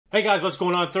Hey guys, what's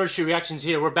going on? Third Street Reactions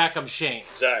here. We're back. I'm Shane.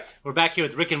 Zack. We're back here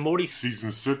with Rick and Morty. Season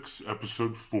 6,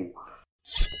 Episode 4.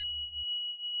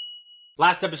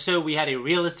 Last episode, we had a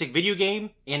realistic video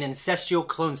game and incestual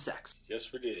clone sex.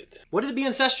 Yes, we did. Would it be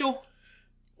incestual?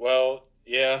 Well,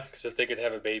 yeah, because if they could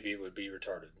have a baby, it would be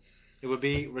retarded. It would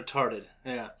be retarded,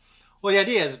 yeah. Well, the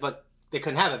idea is, but they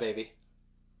couldn't have a baby.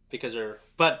 Because they're...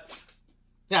 But,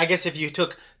 yeah, I guess if you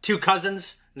took two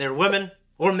cousins, and they're women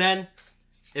or men,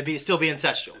 it'd still be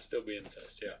incestual. It'd still be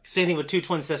incest, yeah. Same thing with two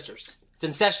twin sisters. It's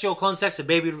incestual clone sex, the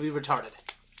baby would be retarded.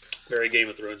 Very Game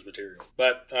of Thrones material.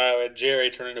 But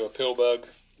Jerry turned into a pill bug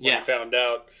when he found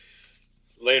out.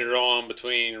 Later on,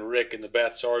 between Rick and the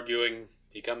Beths arguing,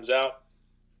 he comes out.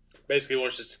 Basically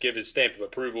wants us to give his stamp of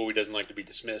approval. He doesn't like to be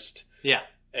dismissed. Yeah.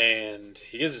 And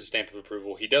he gives his stamp of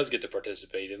approval. He does get to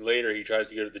participate. And later he tries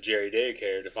to go to the Jerry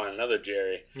daycare to find another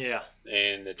Jerry. Yeah.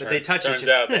 And it turns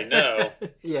out they know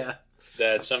yeah.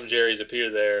 that some Jerrys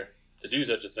appear there to do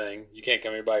such a thing. You can't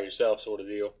come here by yourself, sort of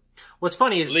deal. What's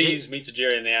funny is... Leaves, meets a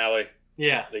Jerry in the alley.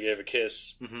 Yeah. They give a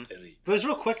kiss. Mm-hmm. They leave. It was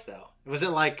real quick, though. Was it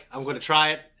like, I'm going to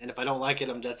try it, and if I don't like it,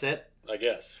 that's it? I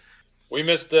guess. We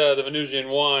missed the Venusian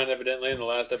wine, evidently, in the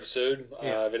last episode.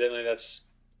 Yeah. Evidently, that's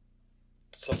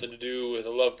something to do with a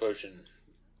love potion.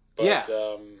 But,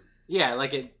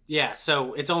 yeah.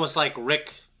 So it's almost like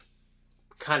Rick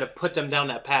kind of put them down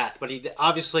that path, but he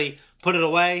obviously put it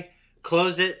away,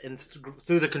 closed it, and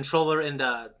threw the controller in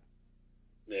the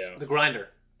grinder.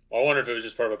 Well, I wonder if it was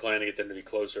just part of a plan to get them to be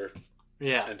closer.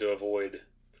 Yeah. And to avoid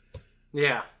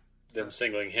them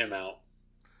singling him out.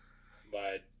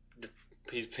 By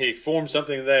he formed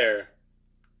something there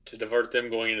to divert them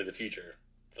going into the future.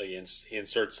 Like he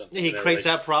inserts something. He creates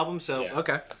that problem, so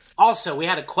okay. Also, we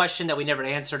had a question that we never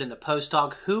answered in the post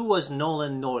talk. Who was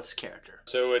Nolan North's character?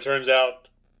 So it turns out,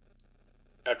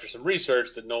 after some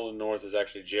research, that Nolan North is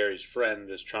actually Jerry's friend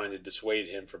that's trying to dissuade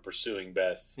him from pursuing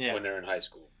Beth when they're in high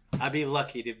school. I'd be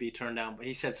lucky to be turned down, but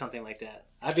he said something like that.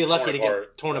 I'd be lucky to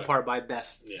get torn apart by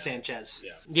Beth Sanchez.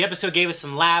 Yeah. The episode gave us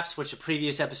some laughs, which the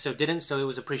previous episode didn't, so it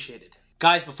was appreciated.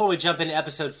 Guys, before we jump into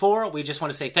episode 4, we just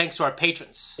want to say thanks to our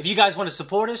patrons. If you guys want to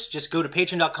support us, just go to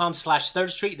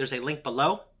patreon.com/thirdstreet. There's a link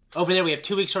below. Over there, we have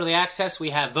 2 weeks early access.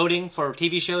 We have voting for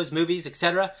TV shows, movies,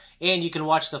 etc. And you can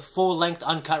watch the full-length,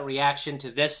 uncut reaction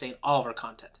to this and all of our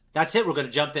content. That's it. We're going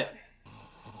to jump in.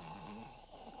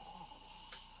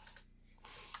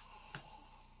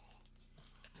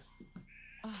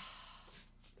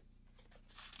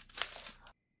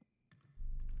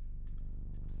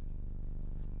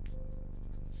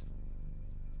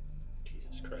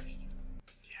 Christ.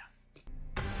 Yeah.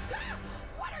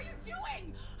 What are you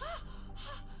doing?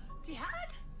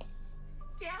 Dad?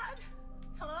 Dad?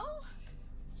 Hello?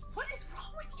 What is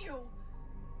wrong with you?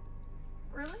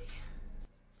 Really?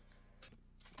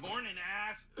 Morning,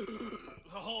 ass.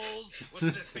 Holes.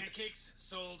 What's this, pancakes?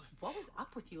 Sold. What was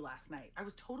up with you last night? I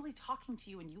was totally talking to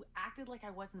you and you acted like I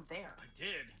wasn't there. I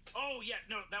did. Oh, yeah,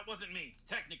 no, that wasn't me.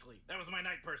 Technically, that was my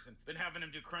night person. Been having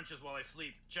him do crunches while I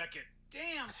sleep. Check it.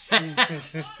 Damn.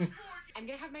 I'm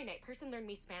gonna have my night person learn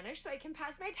me Spanish so I can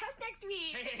pass my test next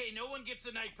week. Hey, no one gets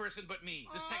a night person but me.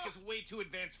 This tech is way too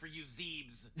advanced for you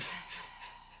Zeebs.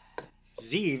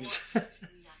 Zeebs?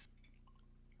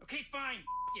 Okay, fine.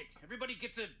 It. Everybody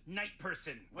gets a night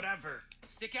person. Whatever.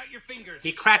 Stick out your fingers.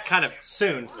 He cracked kind of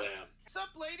soon. Yeah. What's up,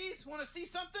 ladies? Want to see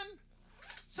something?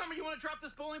 Some of you want to drop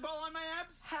this bowling ball on my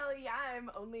abs? Hell yeah,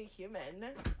 I'm only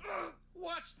human.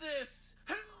 Watch this.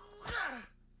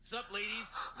 Sup,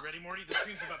 ladies? You ready, Morty? The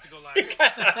stream's about to go live.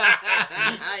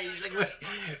 He's like,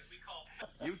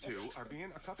 you two are being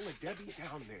a couple of Debbie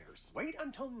Downares. Wait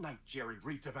until night Jerry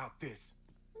reads about this.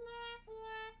 Who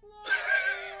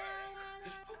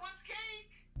wants cake?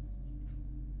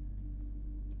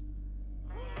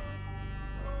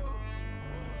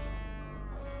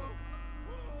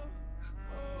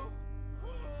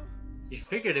 You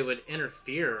figured it would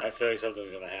interfere. I feel like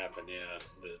something's going to happen,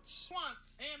 That's...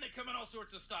 Once. And they come in all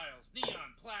sorts of styles.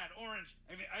 Neon, plaid, orange.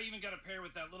 I even got a pair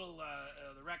with that little,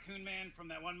 the raccoon man from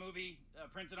that one movie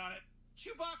printed on it.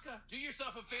 Chewbacca. Do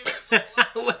yourself a favor.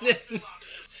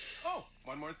 Oh,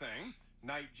 one more thing.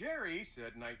 Night Jerry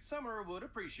said Night Summer would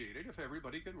appreciate it if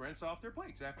everybody could rinse off their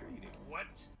plates after eating. What?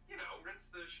 You know, rinse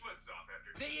the schmutz off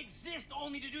after. They exist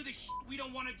only to do the shit we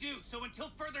don't want to do. So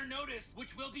until further notice,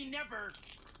 which will be never...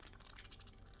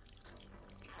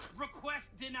 Request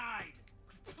denied.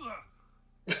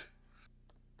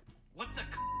 What the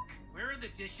Where are the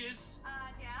dishes?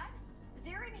 Dad?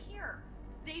 They're in here.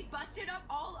 They busted up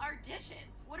all our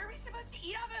dishes. What are we supposed to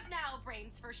eat off of now,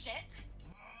 brains for shit?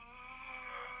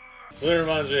 Well, it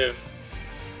reminds me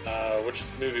of, which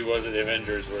movie was it, The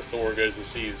Avengers, where Thor goes and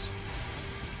sees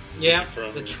Yeah,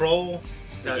 from the troll.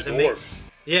 the dwarf.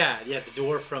 Yeah, the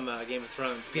dwarf from Game of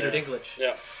Thrones. Peter Dinklage.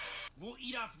 Yeah. We'll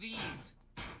eat off these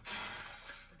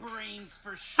brains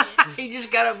for shit. He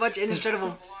just got a bunch of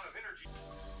indestructible.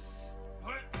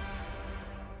 What?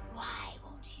 Why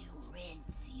won't you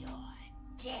rinse your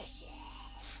dishes?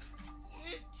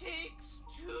 It takes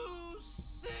 2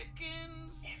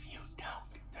 seconds. If you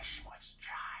don't, the schmutz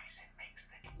dries and makes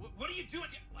the... What are you doing?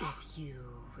 If you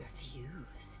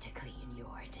refuse to clean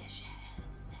your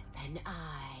dishes, then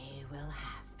I will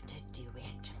have to do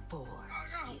it for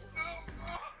you.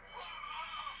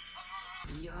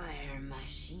 Your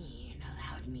machine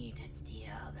allowed me to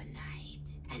steal the night,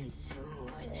 and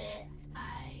soon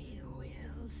I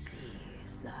will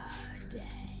seize the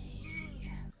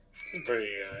day.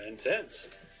 Pretty intense.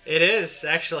 It is,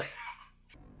 actually.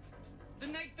 The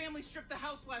Knight family stripped the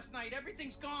house last night.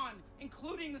 Everything's gone,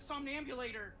 including the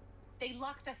somnambulator. They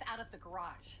locked us out of the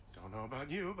garage. Don't know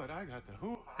about you, but I got the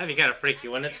who. That'd be kind of freaky,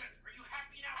 wouldn't it? Are you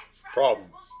happy now?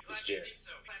 Problem is Jerry.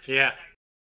 Yeah.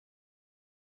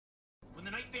 When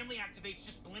the Knight family activates,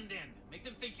 just blend in. Make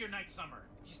them think you're Night Summer.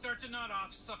 If you start to nod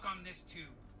off, suck on this too.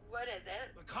 What is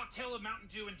it? A cocktail of Mountain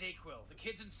Dew and Dayquil. The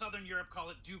kids in Southern Europe call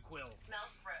it Dewquill.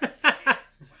 Smells gross. Once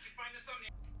you find the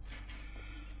somnambulist.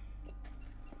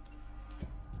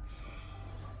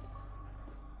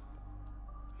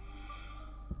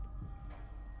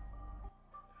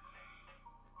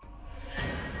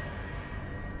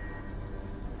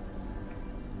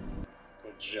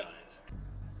 Giant.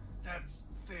 That's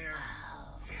fair.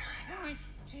 Point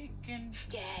taken.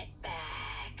 Get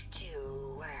back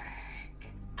to work.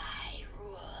 I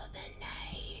rule the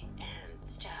night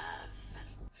and stuff.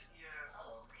 Yes.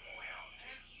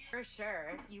 For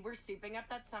sure, you were souping up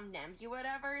that somnambulate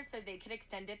whatever so they could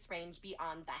extend its range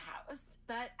beyond the house.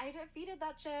 But I defeated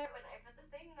that shit when I put the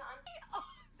thing on. Oh,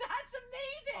 that's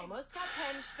amazing! Almost got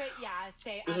pinched, but yeah,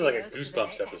 say This is like a adios to the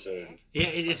Goosebumps night episode. Yeah,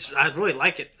 it's. I really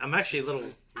like it. I'm actually a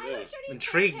little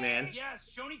intrigued, man. Yes,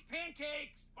 Shoney's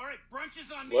pancakes. All right, brunch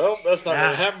is on me. Well, that's not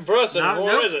going to happen for us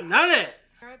anymore, is it? None of it.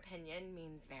 Your opinion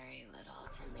means very little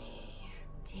to me.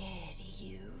 Did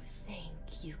you think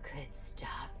you could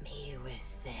stop me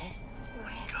with this? Oh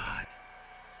my God.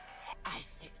 I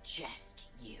suggest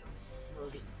you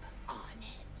sleep on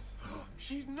it.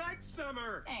 She's Night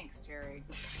Summer! Thanks, Jerry.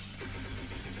 For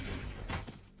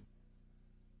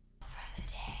the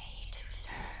day to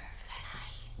serve the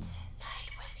night.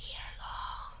 Night was here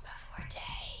long before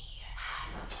day. Half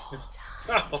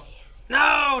of all time.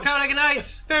 No, Talladega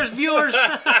Nights. There's viewers.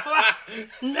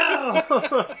 No.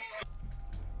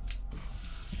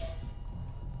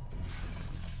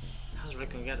 How's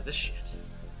Rick gonna get out of this shit?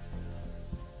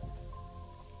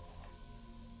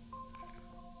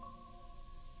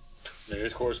 Maybe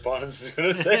his correspondence is going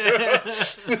to say. His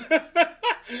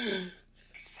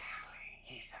family,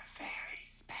 he's a very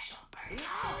special person.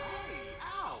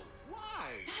 Ow!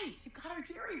 Why? Nice, you got our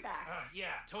Jerry back. Yeah,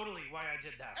 totally why I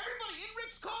did that. Everybody in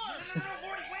Rick's car! No,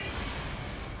 Morty, wait!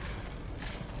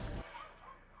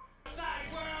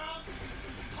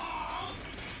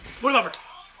 What about her?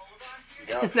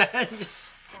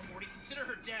 Or Morty, consider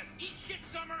her dead. Eat shit,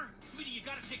 Summer! Sweetie, you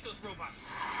gotta shake those robots.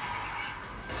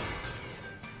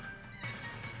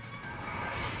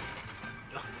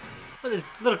 Well, these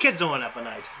little kids don't want up at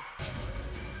night.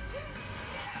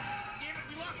 Damn it,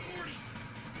 we lost Morty!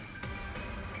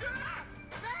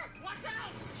 Beth, watch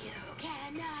out! You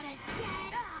cannot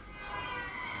escape.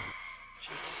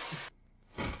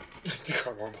 The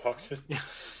cardboard boxes.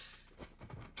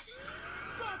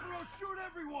 Stop or I'll shoot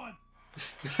everyone!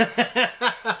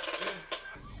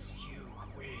 You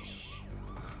wish.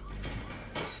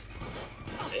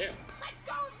 Damn. Let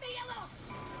go of me, you little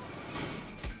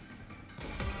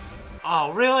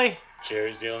Oh, really?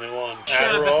 Jerry's the only one.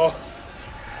 Adderall.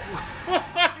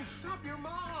 Stop your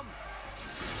mom!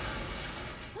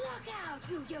 Look out,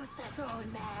 you useless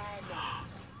old man. What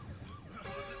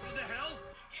the hell?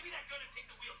 Give me that gun and take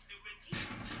the wheel, stupid.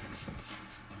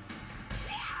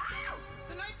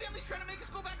 The Knight family's trying to make us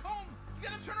go back home. You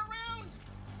gotta turn around.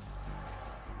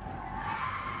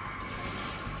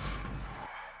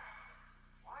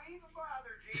 Why even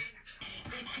bother, Gene?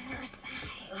 I'm on your side.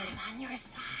 I'm on your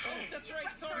side. That's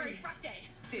right, sorry. Rough day.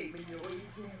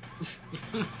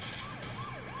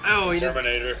 Oh, he did.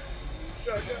 Terminator.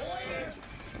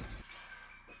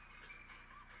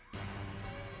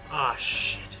 Oh,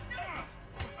 shit.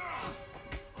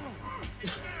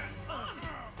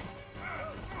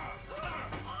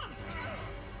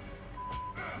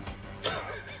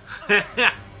 I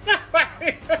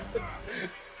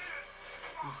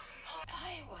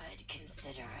would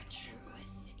consider a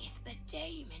truce if the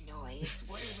Daemanoids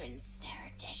would rinse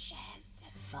their dishes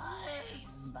for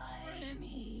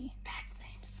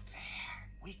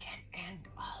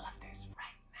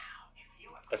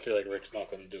feel like Rick's not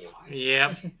going to do it.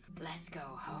 Yep. Let's go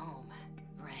home.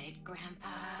 Right, Grandpa?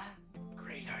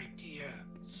 Great idea,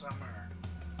 Summer.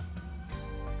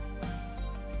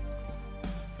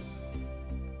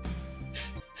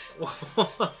 Hey, I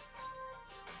got 30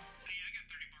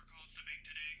 more calls to make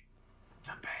today.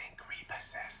 The bank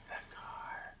repossessed the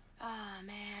car. Oh,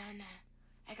 man.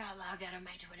 I got logged out of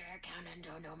my Twitter account and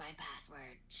don't know my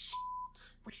password. Shit.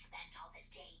 We spent all the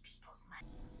day people's money.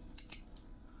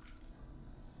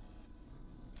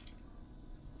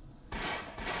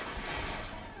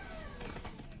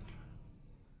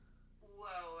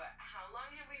 Whoa, how long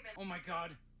have we been... Oh my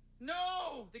god.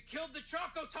 No! They killed the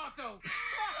Choco Taco!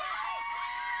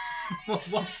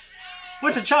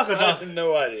 What's the Choco I Taco? have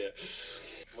no idea.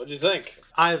 What'd you think?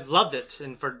 I loved it,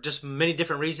 and for just many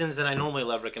different reasons than I normally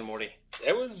love Rick and Morty.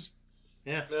 It was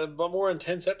Yeah. a more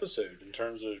intense episode in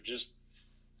terms of just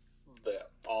the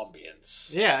ambience.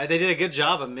 Yeah, they did a good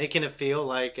job of making it feel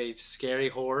like a scary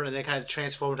horror, and they kind of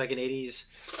transformed like an 80s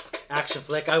action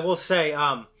flick. I will say,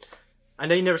 I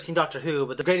know you've never seen Doctor Who,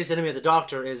 but the greatest enemy of the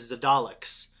Doctor is the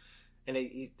Daleks. And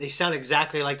they sound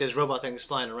exactly like those robot things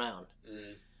flying around.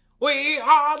 Mm. We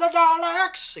are the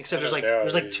Daleks! Except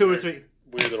there's like two or three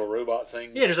weird little robot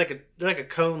things. Yeah, they're like a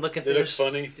cone looking. They look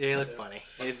funny. Yeah, they look funny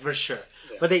for sure.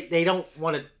 Yeah. But they don't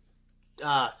want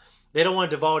to. They don't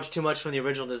want to divulge too much from the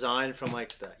original design from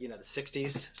like the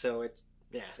 60s. So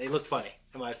they look funny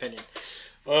in my opinion.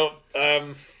 Well,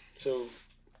 so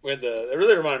it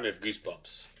really reminded me of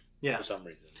Goosebumps. Yeah, for some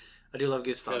reason. I do love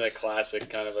Goosebumps. Kind of that classic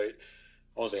kind of I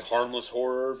won't say harmless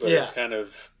horror, but it's kind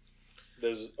of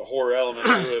there's a horror element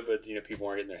to it, but people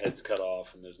aren't getting their heads cut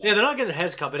off, and they're not getting their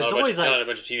heads cut, but it's always like a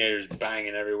bunch of teenagers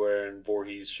banging everywhere, and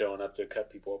Voorhees showing up to cut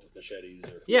people up with machetes.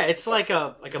 It's like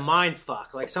a mind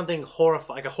fuck, like something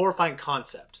horrifying, like a horrifying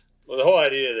concept. Well, the whole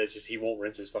idea that just he won't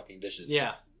rinse his fucking dishes.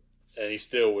 Yeah, and he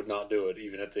still would not do it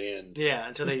even at the end. Yeah,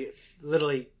 until they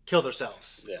literally kill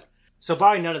themselves. Yeah. So,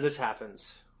 barring none of this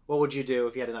happens, what would you do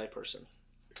if you had a night person?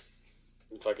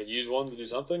 If I could use one to do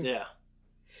something? Yeah.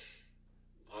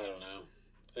 I don't know.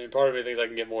 I mean, part of me thinks I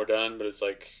can get more done, but it's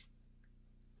like,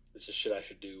 it's just shit I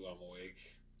should do while I'm awake.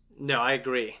 No, I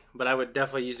agree. But I would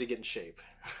definitely use it to get in shape.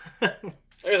 I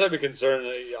guess I'd be concerned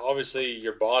that obviously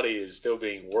your body is still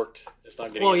being worked. It's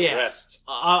not getting any rest.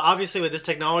 Obviously, with this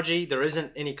technology, there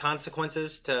isn't any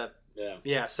consequences to... Yeah.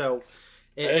 Yeah, so...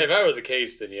 If that were the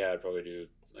case, then yeah, I'd probably do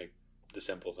like the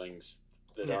simple things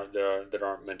that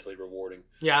aren't mentally rewarding.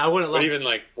 Yeah, I wouldn't. But even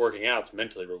like working out is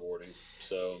mentally rewarding.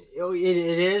 So it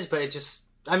is, but it just.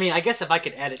 I mean, I guess if I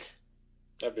could edit,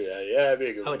 that'd be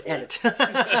a good. I would edit.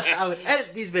 I would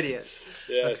edit these videos.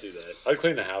 Yeah, I see that. I'd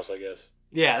clean the house, I guess.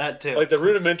 Yeah, that too. Like the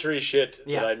rudimentary shit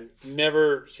that I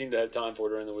never seem to have time for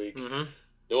during the week. Mm-hmm.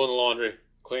 Doing the laundry,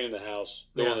 cleaning the house,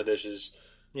 doing the dishes.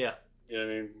 Yeah. You know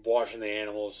what I mean? Washing the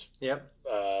animals. Yep.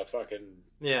 Fucking.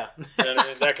 Yeah. You know what I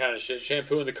mean? That kind of shit.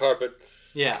 Shampooing the carpet.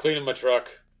 Yeah. Cleaning my truck.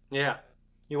 Yeah.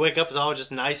 You wake up, it's all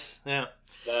just nice. Yeah.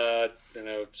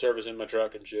 Servicing my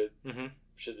truck and shit. Mm-hmm.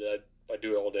 Shit that I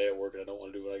do all day at work and I don't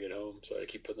want to do when I get home, so I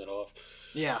keep putting it off.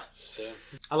 Yeah. So.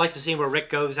 I like to see where Rick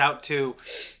goes out to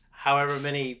however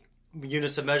many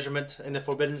units of measurement in the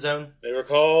Forbidden Zone. They were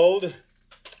called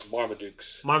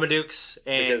Marmadukes. Marmadukes.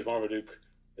 Because Marmaduke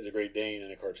is a Great Dane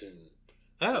in a cartoon.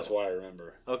 Oh. That's why I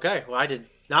remember. Okay. Well, I did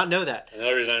not know that. And the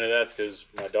other reason I know that's because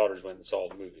my daughters went and saw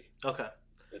the movie. Okay.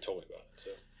 They told me about it. So.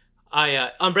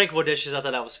 Unbreakable Dishes, I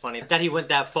thought that was funny. That he went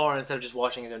that far instead of just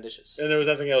washing his own dishes. And there was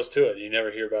nothing else to it. You never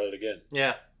hear about it again.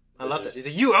 Yeah. I loved it. He's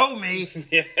like, you owe me!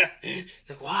 Yeah. It's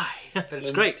like, why? But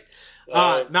it's great.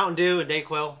 Mountain Dew and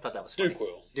Dayquil. I thought that was funny.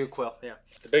 Dayquil, yeah.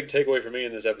 The big takeaway for me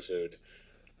in this episode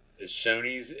is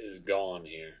Shoney's is gone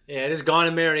here. Yeah, it is gone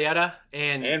in Marietta.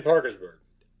 And Parkersburg.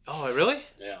 Oh, really?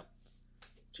 Yeah.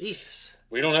 Jesus.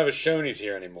 We don't have a Shoney's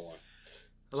here anymore.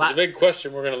 So the big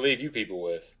question we're going to leave you people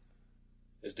with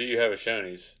is, do you have a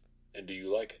Shoney's, and do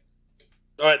you like it?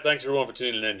 All right, thanks everyone for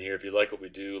tuning in here. If you like what we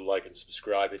do, like and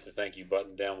subscribe. Hit the thank you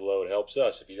button down below. It helps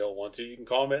us. If you don't want to, you can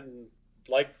comment and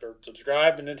like or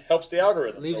subscribe, and it helps the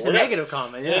algorithm. Leaves a negative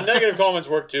comment, yeah. Negative comments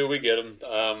work too. We get them.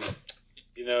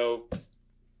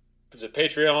 There's a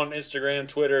Patreon, Instagram,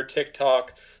 Twitter,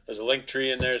 TikTok. There's a link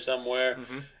tree in there somewhere.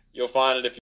 Mm-hmm. You'll find it if you